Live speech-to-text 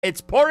It's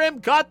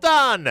Purim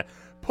Katan.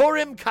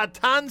 Purim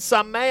Katan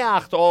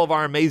Sameach to all of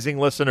our amazing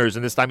listeners.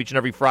 And this time, each and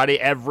every Friday,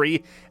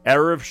 every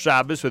Erev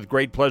Shabbos, with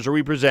great pleasure,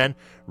 we present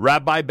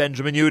Rabbi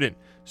Benjamin Yudin,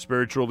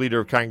 spiritual leader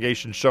of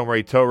Congregation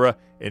Shomrei Torah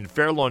in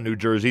Fair Lawn, New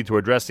Jersey, to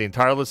address the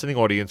entire listening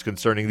audience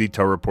concerning the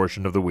Torah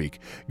portion of the week.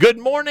 Good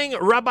morning,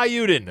 Rabbi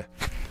Yudin.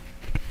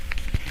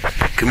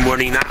 Good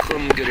morning,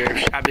 Nachum. Good Erev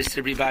Shabbos,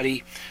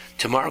 everybody.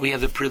 Tomorrow we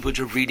have the privilege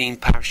of reading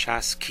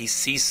Parshas Ki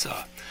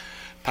Sisa.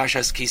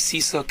 Parshas Ki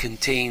Sisa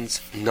contains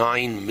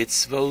 9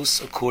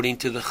 mitzvos according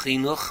to the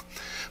Chinuch,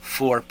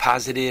 4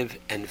 positive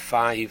and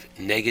 5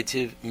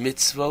 negative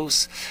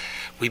mitzvos.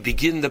 We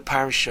begin the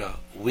parsha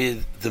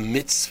with the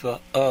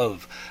mitzvah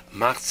of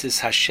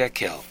Machzis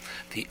HaShekel,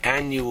 the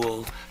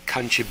annual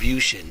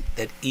contribution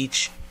that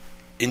each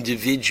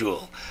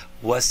individual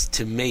was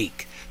to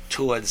make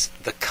towards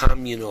the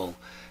communal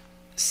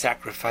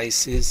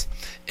sacrifices.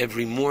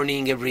 Every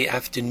morning, every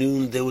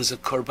afternoon, there was a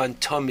Korban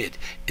Tamid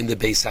in the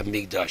Beis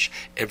HaMikdash.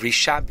 Every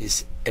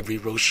Shabbos, every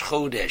Rosh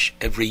Chodesh,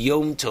 every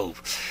Yom Tov,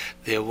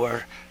 there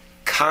were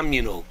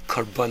communal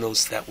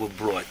korbanos that were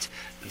brought.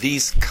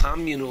 These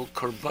communal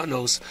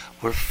korbanos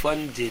were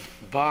funded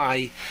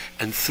by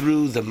and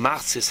through the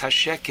Machzis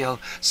HaShekel,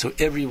 so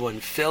everyone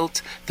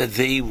felt that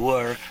they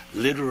were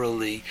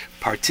literally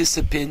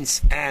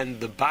participants, and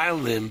the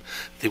Baalim,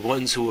 the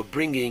ones who were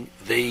bringing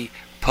the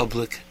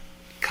public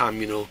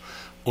communal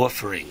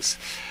offerings.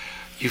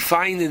 You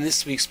find in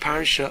this week's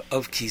parsha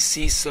of Ki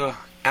Sisa,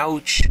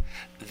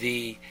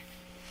 the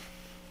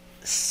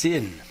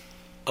sin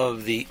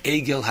of the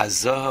Egel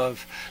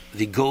HaZahav,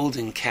 the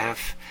golden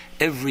calf.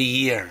 Every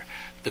year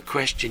the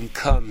question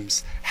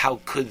comes,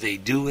 how could they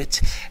do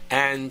it?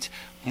 And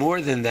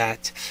more than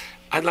that,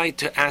 I'd like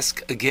to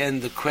ask again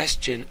the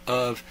question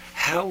of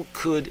how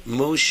could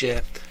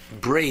Moshe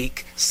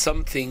break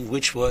something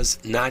which was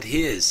not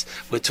his.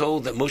 We're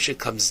told that Moshe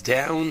comes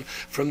down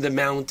from the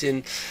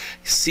mountain,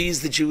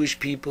 sees the Jewish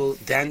people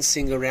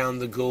dancing around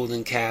the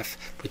golden calf.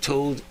 We're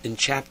told in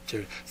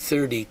chapter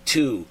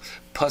 32,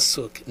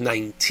 Pasuk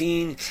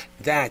 19,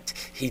 that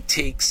he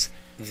takes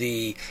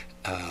the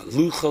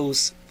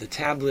luchos, the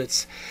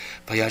tablets,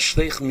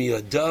 vayashlech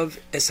miyadav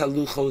es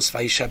haluchos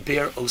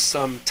vayishaber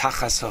osam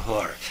tachas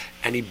hahar,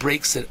 and he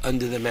breaks it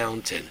under the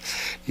mountain.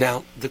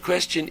 Now, the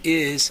question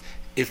is,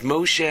 if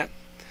Moshe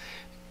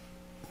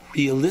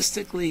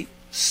realistically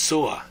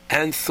saw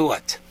and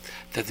thought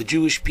that the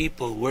Jewish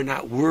people were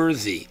not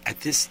worthy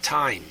at this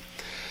time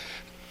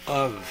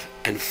of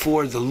and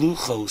for the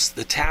luchos,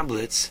 the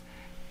tablets,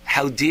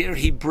 how dare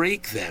he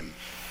break them?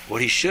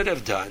 What he should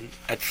have done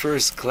at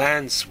first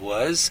glance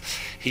was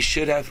he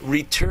should have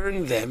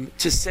returned them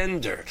to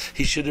sender.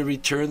 He should have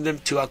returned them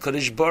to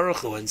HaKadosh Baruch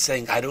Hu and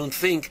saying, I don't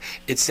think,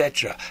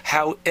 etc.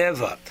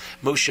 However,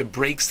 Moshe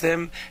breaks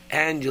them,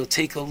 and you'll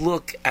take a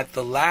look at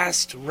the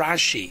last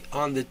Rashi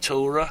on the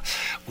Torah.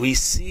 We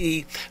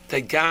see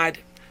that God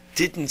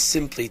didn't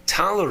simply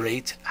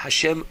tolerate,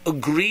 Hashem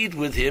agreed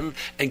with him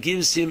and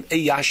gives him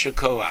a Yasher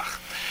Koach.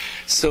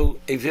 So,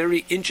 a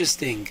very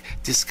interesting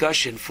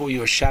discussion for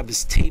your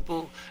Shabbos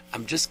table.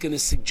 I'm just going to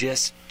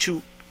suggest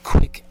 2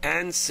 quick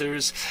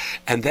answers,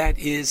 and that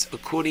is,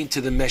 according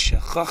to the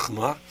Meshech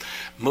Chochmah,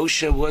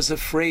 Moshe was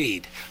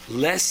afraid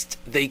lest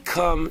they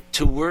come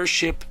to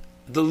worship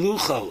the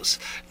luchos.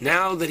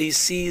 Now that he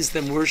sees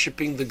them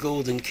worshiping the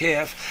golden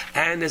calf,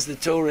 and as the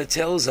Torah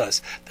tells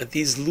us that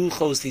these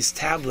luchos, these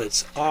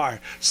tablets,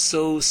 are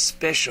so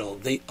special,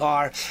 they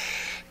are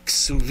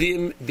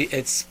ksuvim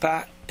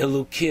be'etzpa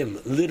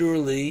Elokim,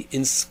 literally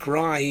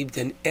inscribed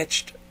and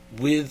etched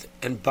with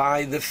and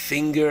by the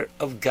finger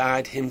of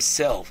God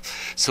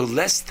himself. So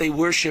lest they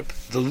worship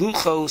the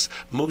luchos,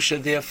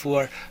 Moshe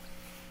therefore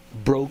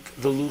broke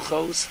the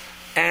luchos.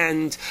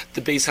 And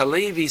the Beis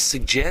HaLevi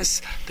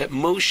suggests that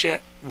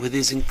Moshe, with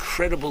his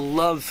incredible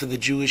love for the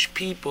Jewish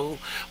people,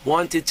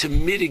 wanted to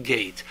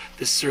mitigate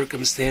the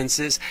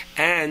circumstances.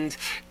 And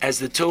as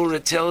the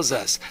Torah tells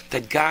us,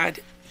 that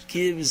God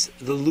gives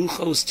the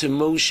luchos to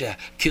Moshe,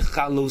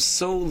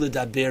 kichaloso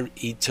ledaber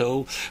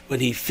ito,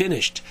 when he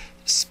finished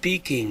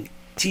speaking,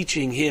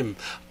 teaching him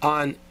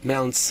on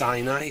Mount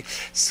Sinai.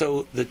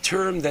 So the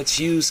term that's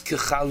used,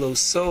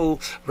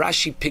 kichaloso,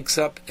 Rashi picks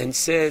up and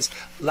says,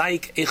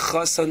 like a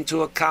chasan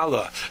to a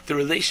kala. The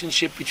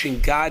relationship between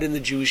God and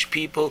the Jewish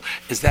people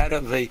is that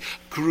of a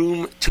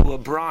groom to a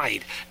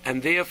bride.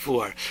 And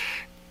therefore,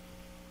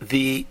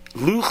 the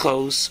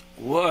luchos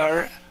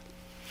were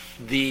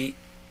the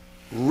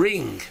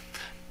ring,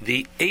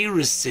 the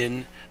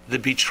erisin, the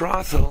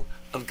betrothal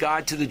of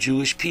God to the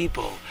Jewish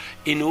people,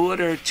 in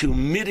order to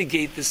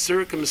mitigate the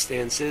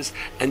circumstances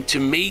and to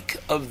make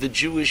of the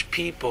Jewish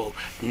people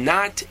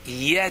not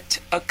yet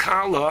a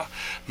kala.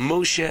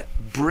 Moshe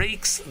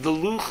breaks the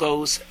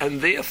luchos, and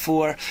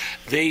therefore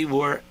they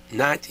were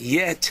not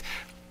yet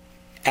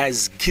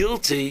as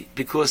guilty,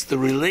 because the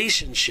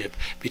relationship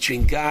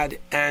between God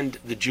and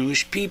the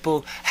Jewish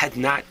people had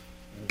not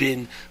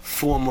been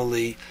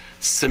formally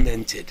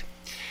cemented.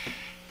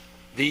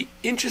 The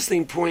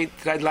interesting point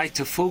that I'd like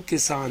to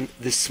focus on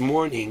this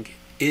morning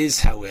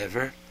is,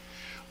 however,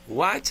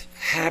 what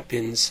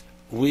happens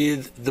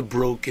with the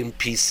broken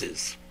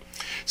pieces.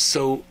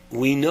 So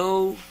we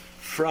know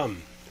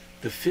from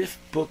the 5th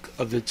book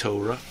of the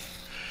Torah,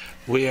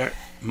 where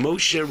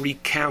Moshe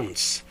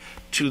recounts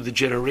to the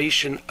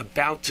generation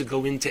about to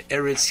go into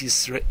Eretz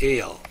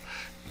Yisrael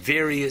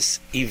various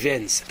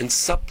events and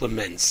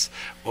supplements.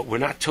 What we're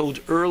not told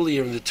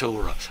earlier in the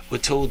Torah, we're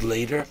told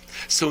later.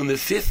 So in the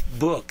 5th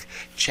book,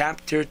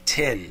 chapter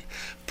 10,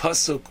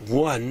 Pasuk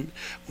 1,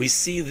 we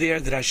see there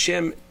that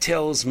Hashem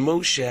tells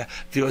Moshe,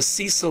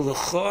 V'osisa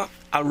l'cha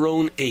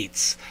aron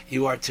eitz.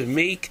 You are to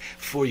make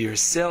for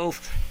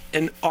yourself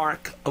an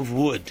ark of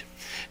wood.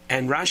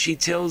 And Rashi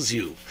tells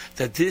you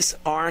that this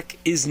ark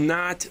is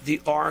not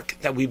the ark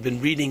that we've been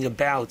reading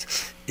about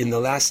in the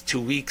last 2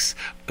 weeks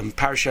in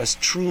Parshas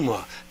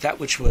Truma, that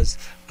which was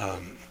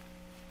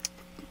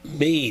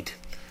made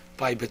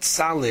by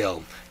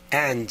Betzalel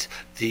and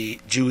the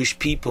Jewish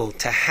people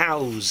to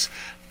house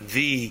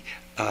the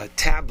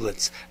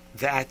tablets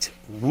that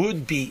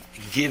would be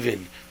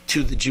given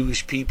to the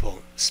Jewish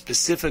people,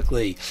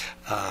 specifically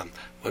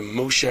when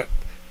Moshe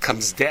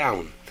comes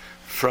down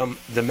from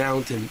the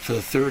mountain for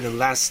the third and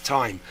last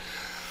time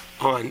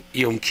on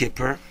Yom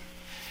Kippur,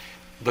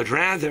 but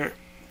rather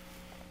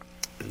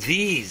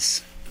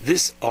this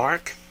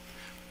ark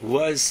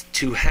was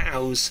to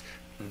house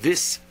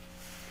this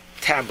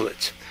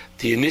tablet,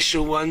 the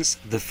initial ones,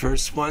 the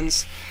first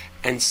ones,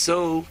 and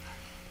so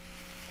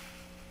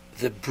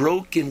the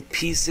broken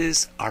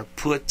pieces are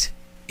put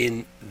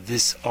in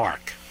this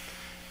ark.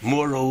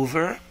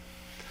 Moreover,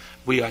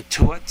 we are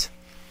taught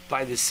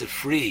by the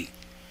Sifri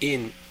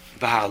in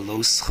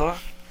Ba'aloscha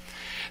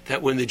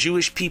that when the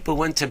Jewish people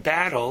went to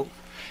battle,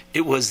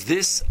 it was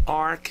this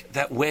ark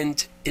that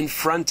went in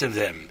front of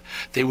them.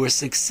 They were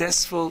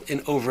successful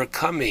in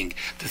overcoming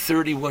the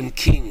 31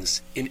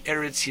 kings in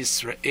Eretz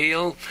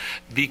Yisrael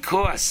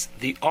because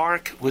the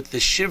ark with the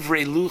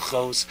Shivrei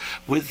Luchos,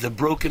 with the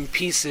broken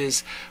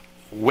pieces,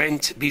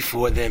 went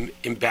before them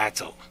in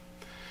battle.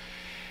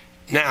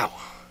 Now,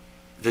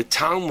 the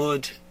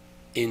Talmud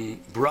in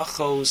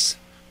Brachos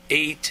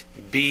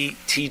 8b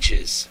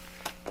teaches,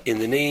 in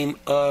the name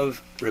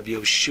of Rabbi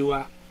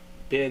Yoshua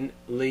ben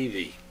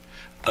Levi,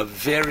 a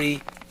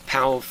very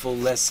powerful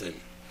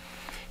lesson.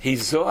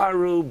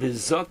 Hizoharu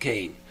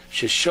bizokein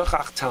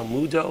sheshochach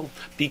talmudo.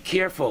 Be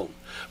careful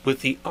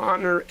with the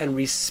honor and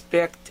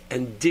respect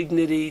and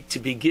dignity to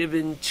be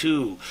given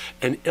to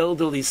an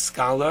elderly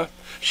scholar,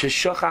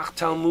 sheshochach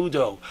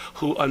talmudo,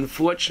 who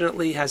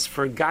unfortunately has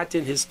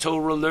forgotten his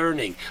Torah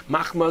learning,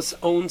 machmas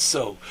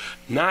onso,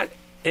 not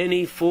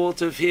any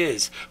fault of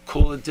his,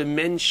 call it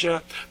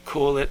dementia,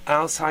 call it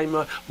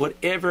Alzheimer,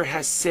 whatever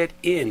has set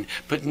in,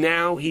 but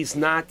now he's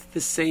not the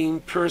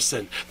same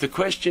person. The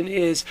question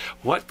is,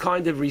 what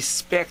kind of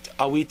respect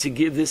are we to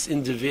give this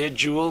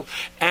individual?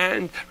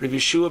 And Rabbi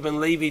Yeshua ben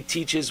Levi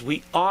teaches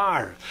we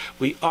are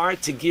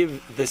to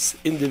give this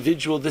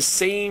individual the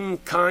same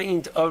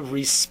kind of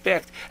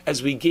respect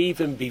as we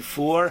gave him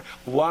before.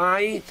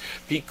 Why?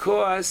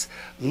 Because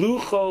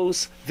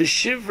luchos, the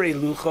shivrei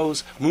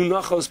luchos,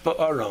 munachos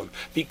ba'aron.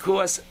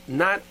 Because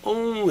not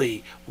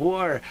only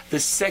were the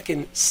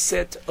second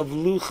set of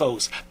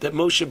luchos that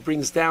Moshe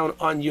brings down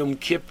on Yom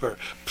Kippur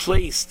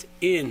placed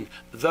in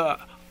the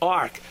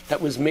ark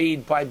that was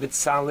made by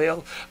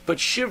Betzalel, but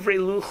shivrei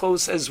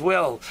luchos as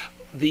well.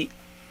 The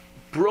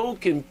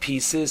broken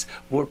pieces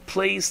were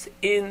placed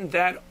in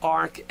that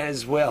ark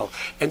as well.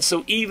 And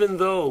so even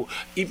though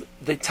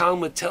the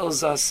Talmud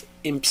tells us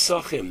in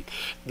Psachim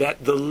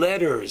that the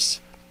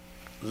letters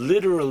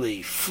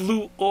literally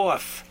flew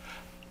off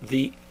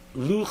the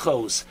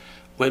luchos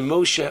when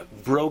Moshe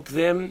broke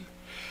them,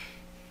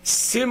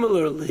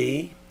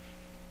 similarly,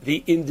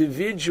 the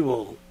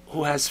individual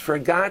who has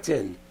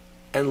forgotten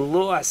and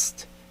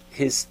lost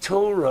his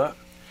Torah,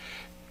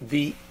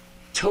 the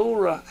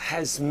Torah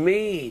has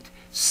made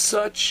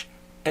such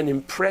an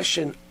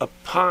impression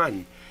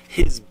upon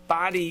his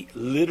body,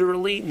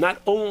 literally,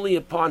 not only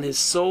upon his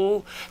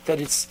soul, that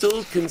it's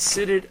still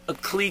considered a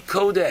Kli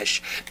Kodesh.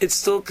 It's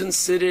still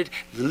considered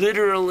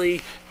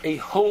literally a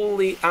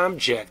holy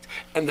object.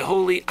 And the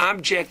holy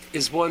object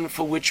is one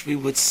for which we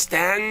would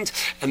stand,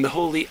 and the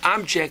holy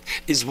object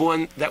is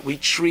one that we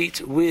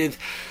treat with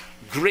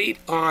great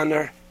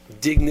honor,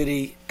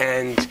 dignity,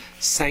 and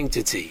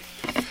sanctity.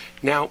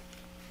 Now,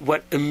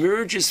 what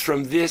emerges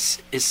from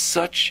this is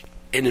such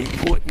an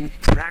important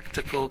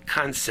practical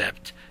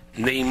concept.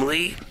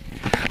 Namely,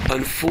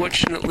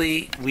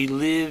 unfortunately, we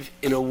live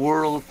in a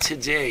world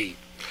today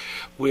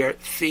where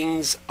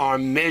things are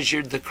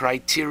measured, the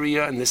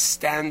criteria and the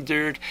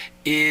standard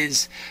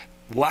is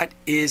what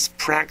is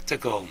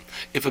practical.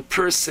 If a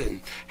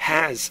person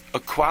has a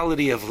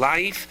quality of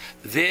life,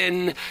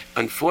 then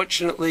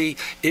unfortunately,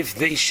 if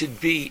they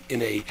should be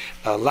in a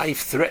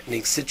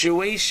life-threatening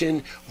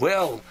situation,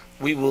 well,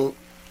 we will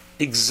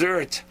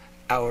exert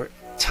our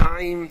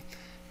time,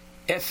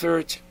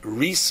 effort,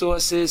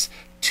 resources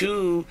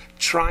to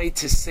try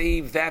to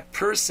save that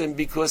person,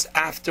 because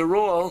after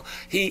all,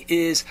 he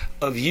is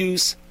of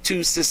use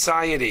to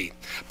society.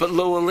 But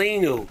lo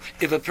aleinu,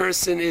 if a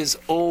person is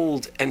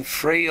old and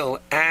frail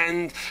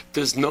and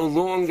does no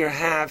longer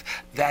have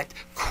that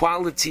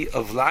quality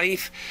of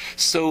life,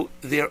 so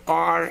there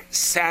are,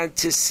 sad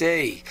to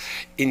say,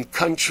 in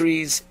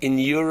countries in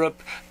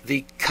Europe,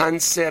 the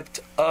concept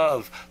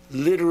of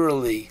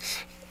literally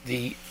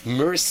the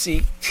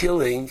mercy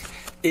killing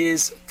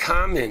is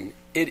common.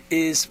 It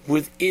is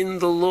within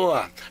the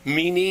law,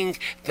 meaning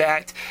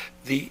that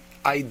the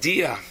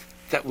idea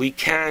that we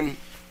can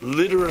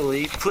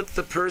literally put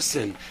the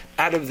person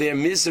out of their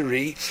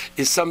misery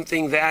is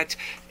something that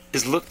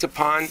is looked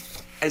upon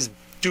as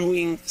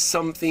doing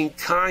something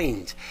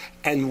kind.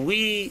 And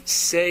we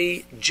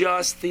say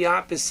just the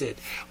opposite.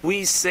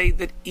 We say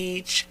that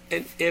each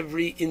and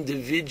every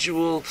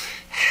individual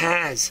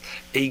has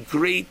a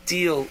great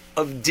deal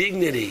of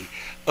dignity,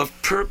 of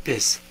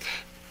purpose,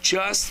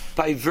 just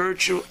by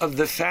virtue of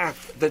the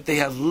fact that they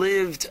have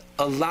lived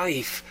a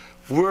life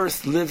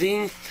worth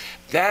living.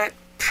 That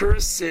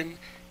person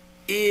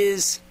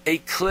is a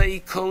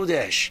Klei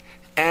Kodesh,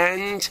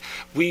 and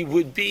we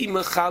would be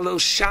Mechalo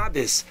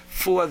Shabbos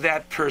for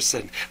that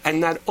person. And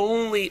not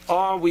only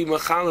are we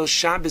Mechalo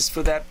Shabbos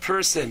for that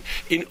person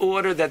in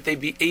order that they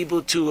be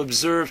able to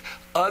observe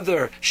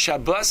other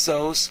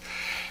Shabbosos,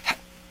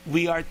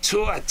 we are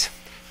taught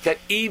that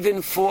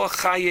even for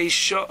Chaye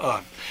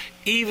Shoah,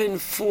 even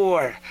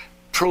for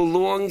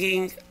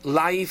prolonging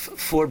life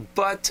for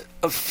but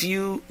a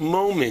few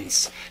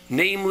moments,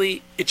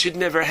 namely, it should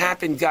never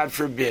happen, God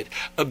forbid.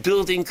 A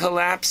building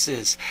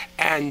collapses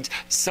and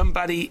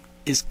somebody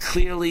is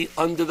clearly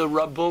under the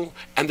rubble,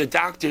 and the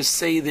doctors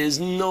say there's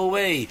no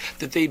way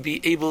that they'd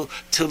be able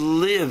to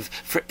live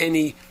for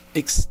any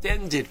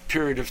extended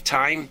period of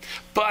time,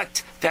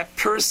 but that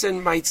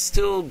person might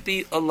still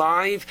be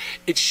alive.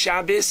 It's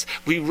Shabbos.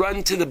 We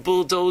run to the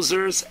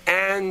bulldozers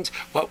and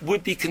what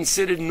would be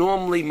considered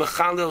normally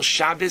Mechalel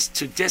Shabbos,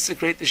 to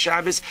desecrate the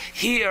Shabbos.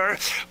 Here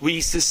we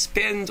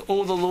suspend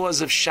all the laws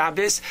of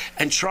Shabbos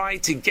and try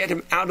to get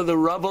him out of the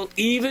rubble,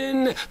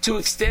 even to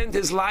extend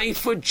his life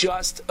for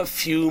just a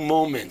few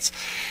moments.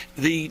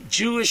 The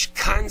Jewish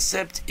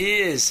concept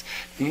is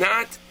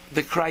not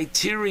the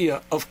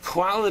criteria of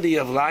quality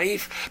of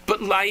life,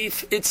 but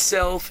life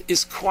itself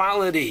is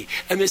quality.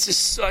 And this is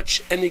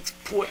such an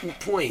important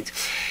point.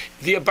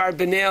 The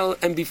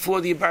Abarbanel, and before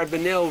the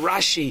Abarbanel,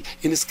 Rashi,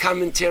 in his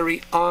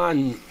commentary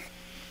on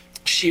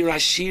Shir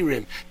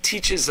HaShirim,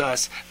 teaches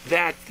us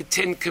that the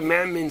Ten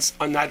Commandments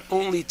are not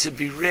only to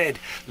be read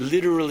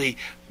literally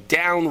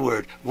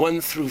downward,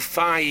 1 through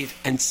 5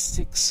 and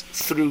 6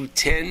 through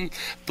 10,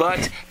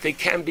 but they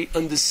can be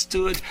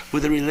understood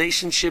with a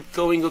relationship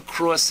going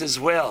across as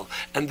well.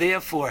 And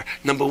therefore,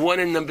 number 1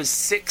 and number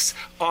 6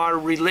 are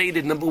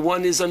related. Number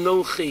 1 is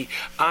Anochi,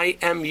 I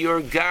am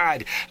your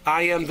God,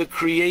 I am the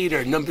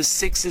Creator. Number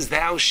 6 is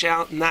thou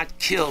shalt not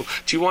kill.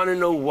 Do you want to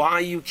know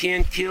why you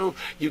can't kill?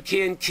 You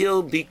can't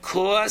kill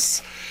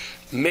because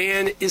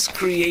man is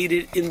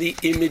created in the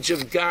image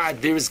of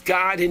God. There is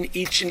God in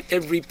each and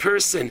every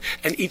person,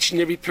 and each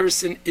and every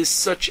person is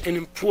such an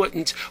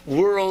important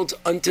world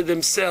unto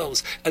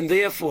themselves, and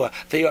therefore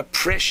they are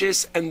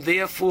precious, and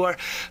therefore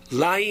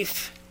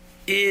life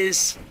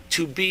is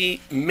to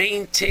be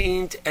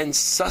maintained and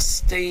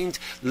sustained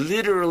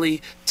literally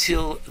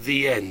till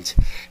the end.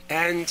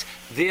 And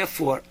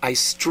therefore I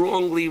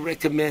strongly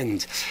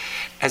recommend,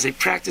 as a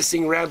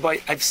practicing rabbi,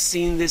 I've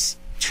seen this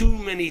too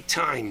many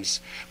times,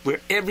 where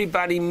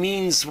everybody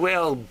means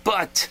well,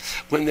 but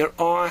when there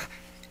are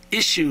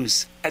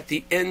issues at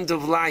the end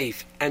of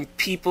life and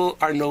people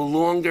are no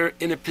longer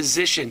in a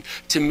position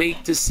to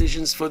make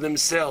decisions for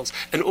themselves,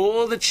 and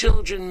all the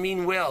children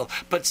mean well,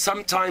 but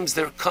sometimes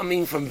they're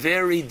coming from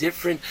very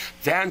different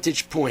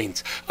vantage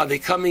points. Are they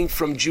coming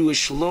from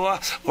Jewish law,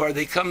 or are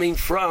they coming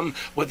from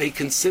what they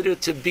consider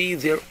to be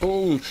their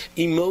own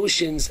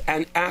emotions?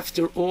 And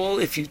after all,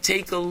 if you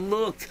take a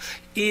look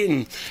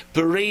in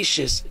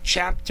Bereshis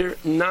chapter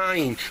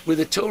 9, where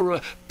the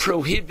Torah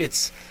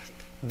prohibits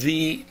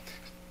the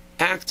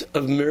act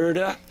of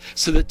murder,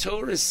 so the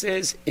Torah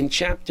says in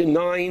chapter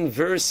 9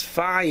 verse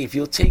 5,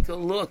 you'll take a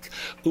look,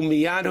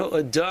 umiyad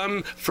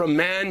adam, from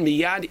man,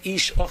 miyad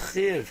ish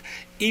ochiv,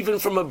 even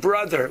from a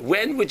brother.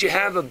 When would you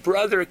have a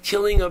brother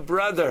killing a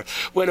brother?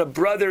 When a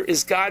brother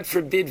is, God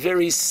forbid,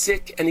 very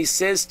sick, and he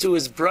says to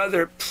his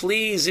brother,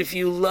 please, if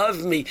you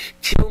love me,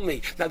 kill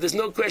me. Now there's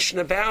no question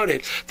about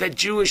it that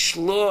Jewish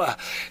law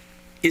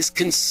is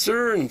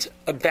concerned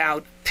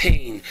about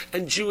pain,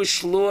 and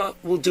Jewish law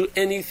will do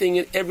anything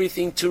and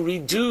everything to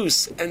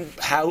reduce. And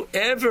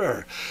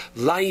however,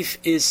 life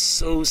is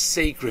so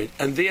sacred,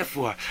 and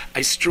therefore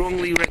I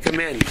strongly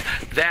recommend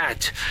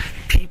that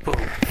people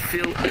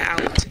fill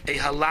out a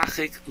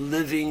halachic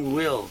living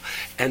will.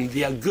 And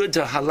the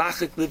Aguda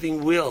halachic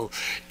living will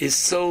is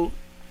so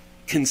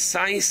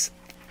concise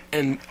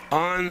and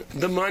on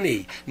the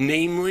money.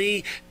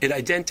 Namely, it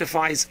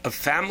identifies a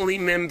family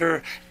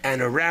member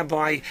and a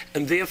rabbi,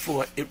 and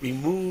therefore it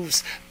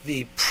removes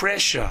the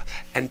pressure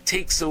and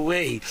takes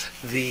away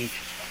the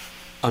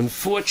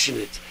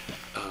unfortunate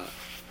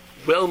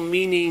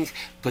well-meaning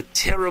but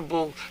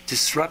terrible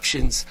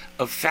disruptions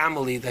of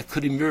family that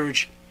could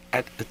emerge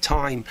at a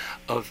time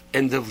of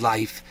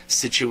end-of-life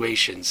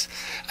situations.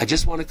 I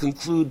just want to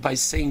conclude by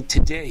saying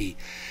today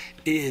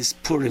is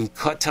Purim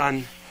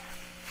Katan,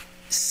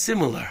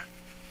 similar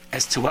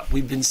as to what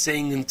we've been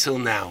saying until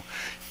now.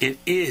 It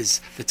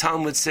is, the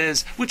Talmud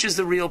says, which is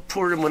the real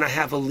Purim when I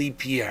have a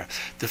leap year.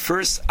 The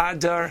first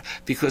Adar,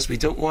 because we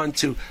don't want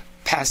to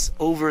pass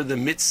over the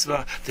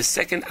mitzvah. The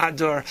second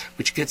Adar,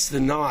 which gets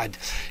the nod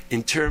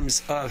in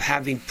terms of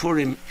having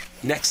Purim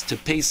next to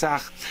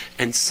Pesach.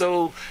 And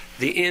so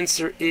the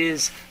answer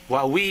is,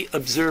 while we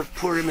observe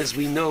Purim as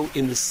we know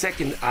in the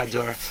second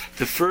Adar,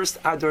 the first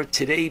Adar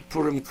today,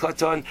 Purim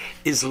Katan,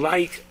 is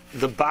like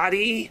the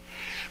body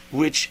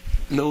which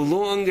no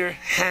longer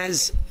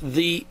has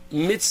the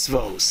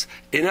mitzvos.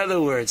 In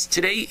other words,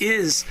 today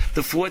is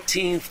the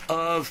 14th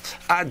of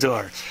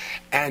Adar,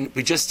 and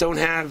we just don't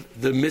have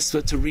the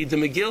mitzvah to read the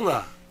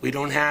Megillah. We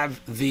don't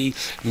have the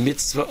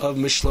mitzvah of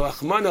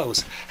Mishloach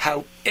Manos.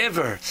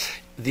 However,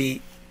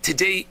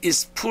 today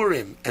is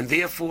Purim, and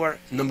therefore,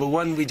 number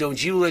one, we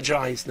don't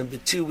eulogize. Number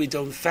two, we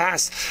don't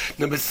fast.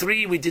 Number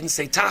three, we didn't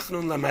say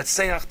Tachnun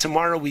Lamatseach.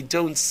 Tomorrow, we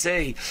don't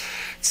say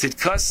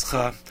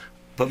Tzidkascha.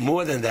 But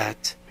more than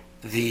that,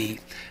 the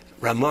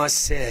Ramah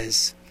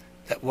says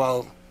that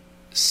while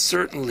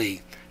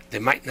certainly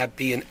there might not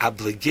be an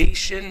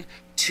obligation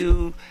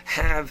to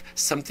have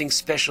something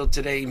special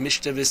today,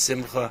 Mishta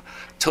v'simcha,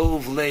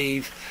 Tov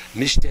Leiv,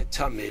 Mishta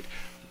Tamid,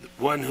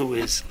 one who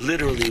is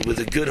literally with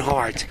a good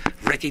heart,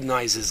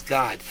 recognizes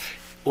God,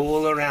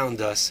 all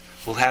around us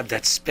will have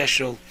that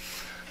special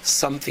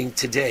something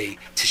today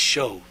to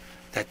show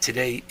that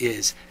today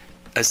is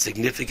a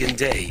significant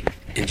day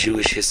in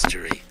Jewish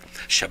history.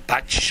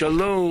 Shabbat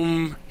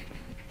Shalom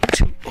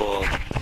to all.